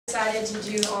decided to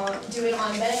do it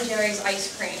on Ben & Jerry's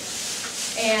ice cream.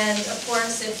 And of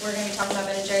course, if we're going to be talking about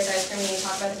Ben & Jerry's ice cream, we need to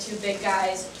talk about the two big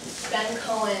guys, Ben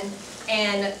Cohen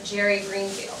and Jerry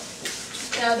Greenfield.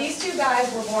 Now, these two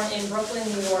guys were born in Brooklyn,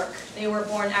 New York. They were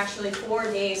born actually 4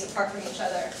 days apart from each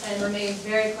other and remained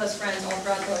very close friends all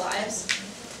throughout their lives.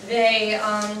 They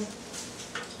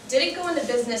didn't go into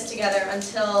business together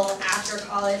until after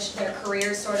college. Their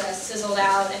careers sort of sizzled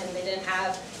out and they didn't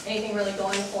have anything really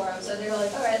going for them. So they were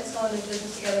like, all right, let's go into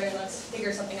business together and let's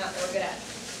figure something out that we're good at.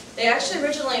 They actually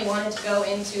originally wanted to go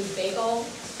into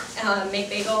make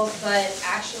bagels, but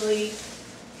actually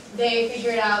they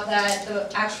figured out that the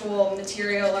actual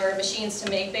material or machines to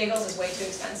make bagels is way too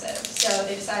expensive. So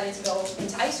they decided to go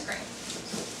into ice cream.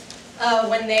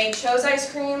 When they chose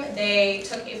ice cream, they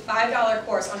took a $5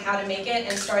 course on how to make it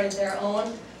and started their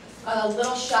own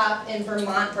little shop in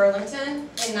Vermont, Burlington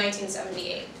in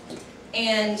 1978.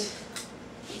 And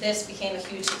this became a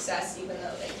huge success, even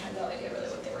though they had no idea really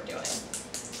what they were doing.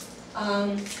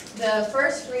 The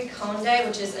first free cone day,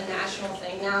 which is a national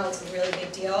thing now, it's a really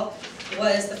big deal,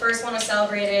 was the first one was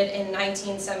celebrated in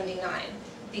 1979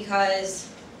 because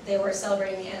they were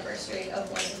celebrating the anniversary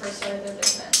of when they first started their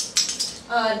business.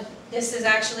 This has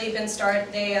actually been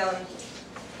started, they have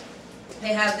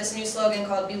this new slogan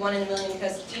called Be One in a Million,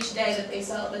 because each day that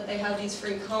they have these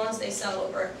free cones, they sell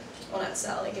over, well not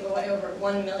sell, they give away over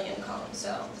 1 million cones.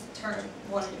 So the term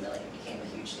 1 in a million became a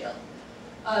huge deal.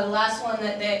 The last one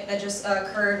that just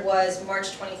occurred was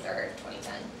March 23rd,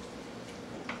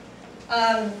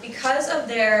 2010. Because of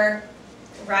their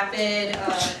rapid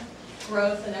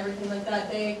growth and everything like that,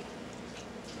 in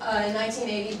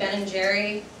 1980, Ben &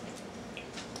 Jerry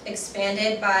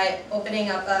expanded by opening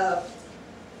up a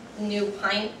new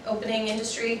pint opening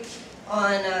industry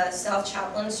on South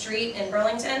Chaplin Street in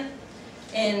Burlington.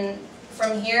 And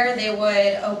from here, they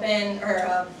would open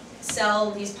or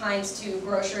sell these pints to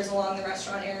grocers along the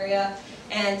restaurant area,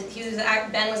 and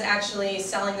Ben was actually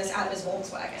selling this out of his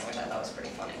Volkswagen, which I thought was pretty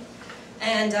funny.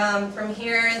 And from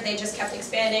here, they just kept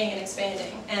expanding and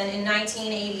expanding. And in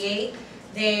 1988,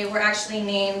 they were actually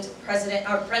named President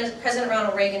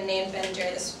Ronald Reagan named Ben &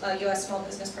 Jerry the U.S. Small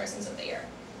Business Persons of the Year.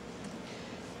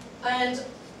 And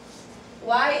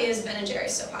why is Ben &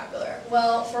 Jerry's so popular?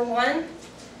 Well, for one,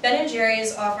 Ben &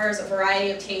 Jerry's offers a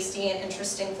variety of tasty and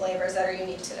interesting flavors that are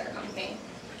unique to their company.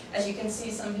 As you can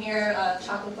see some here,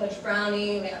 chocolate fudge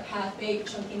brownie, we have half-baked,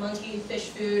 chunky monkey, fish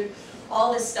food.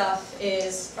 All this stuff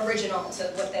is original to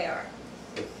what they are.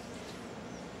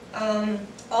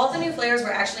 All the new flavors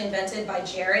were actually invented by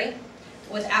Jerry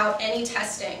without any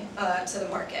testing to the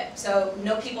market. So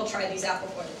no people tried these out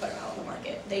before they put them out on the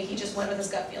market. He just went with his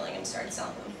gut feeling and started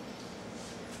selling them.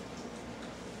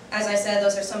 As I said,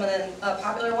 those are some of the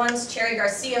popular ones. Cherry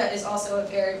Garcia is also a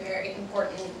very, very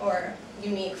important or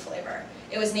unique flavor.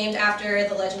 It was named after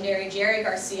the legendary Jerry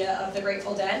Garcia of the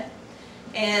Grateful Dead,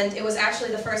 and it was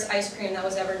actually the first ice cream that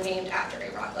was ever named after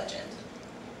a rock legend.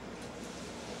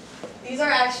 These are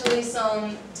actually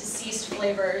some deceased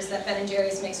flavors that Ben &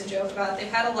 Jerry's makes a joke about. They've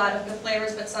had a lot of good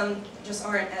flavors, but some just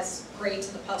aren't as great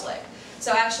to the public.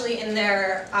 So actually in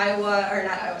their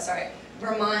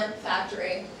Vermont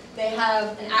factory, they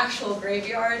have an actual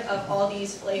graveyard of all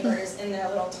these flavors in their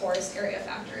little tourist area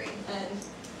factory. And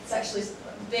it's actually a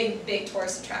big, big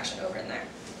tourist attraction over in there.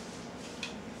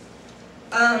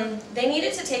 They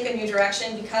needed to take a new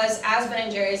direction because as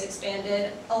Ben & Jerry's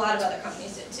expanded, a lot of other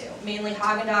companies did too, mainly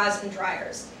Haagen-Dazs and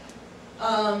Dreyer's.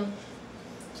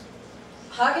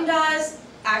 Haagen-Dazs,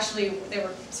 actually, they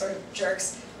were sort of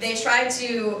jerks. They tried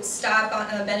to stop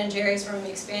Ben & Jerry's from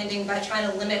expanding by trying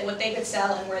to limit what they could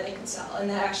sell and where they could sell, and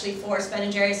that actually forced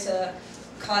Ben & Jerry's to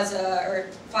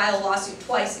file a lawsuit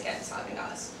twice against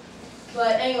Haagen-Dazs.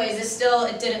 But anyways,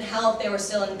 it didn't help. They were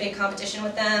still in big competition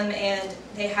with them, and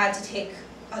they had to take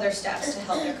other steps to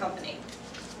help their company.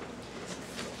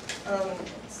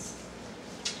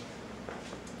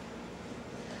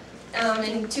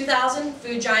 In 2000,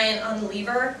 food giant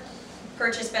Unilever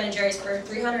purchased Ben & Jerry's for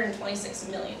 $326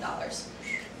 million.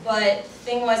 But the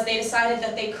thing was, they decided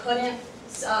that they couldn't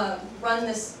run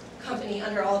this company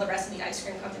under all the rest of the ice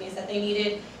cream companies, that they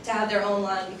needed to have their own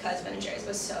line because Ben & Jerry's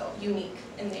was so unique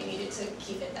and they needed to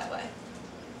keep it that way.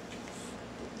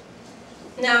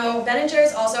 Now, Ben &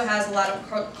 Jerry's also has a lot of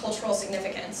cultural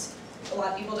significance. A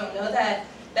lot of people don't know that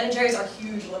Ben & Jerry's are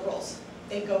huge liberals.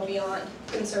 They go beyond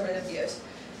conservative views.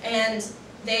 And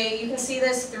you can see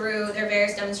this through their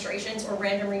various demonstrations or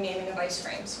random renaming of ice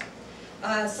creams.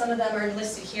 Some of them are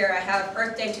listed here. I have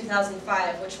Earth Day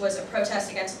 2005, which was a protest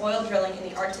against oil drilling in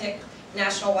the Arctic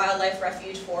National Wildlife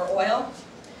Refuge for oil.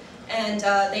 And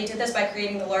they did this by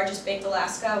creating the largest baked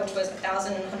Alaska, which was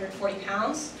 1,140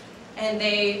 pounds. and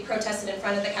they protested in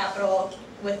front of the Capitol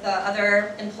with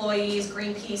other employees,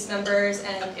 Greenpeace members,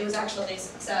 and it was actually a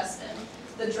success, and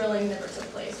the drilling never took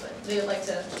place, but they would like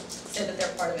to say that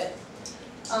they're part of it.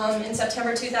 In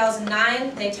September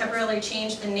 2009, they temporarily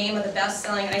changed the name of the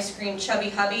best-selling ice cream Chubby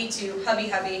Hubby to Hubby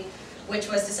Hubby, which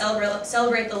was to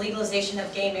celebrate the legalization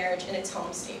of gay marriage in its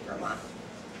home state, Vermont.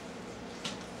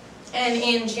 And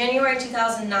in January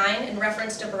 2009, in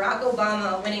reference to Barack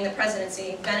Obama winning the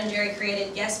presidency, Ben & Jerry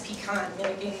created Yes Pecan,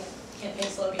 mimicking the campaign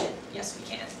slogan, Yes We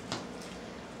Can.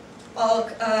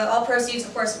 All proceeds,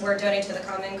 of course, were donated to the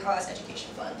Common Cause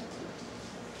Education Fund.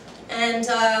 And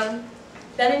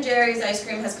Ben & Jerry's ice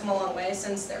cream has come a long way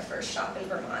since their first shop in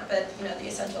Vermont, but the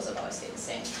essentials have always stayed the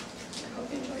same. I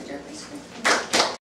hope you enjoyed your ice cream.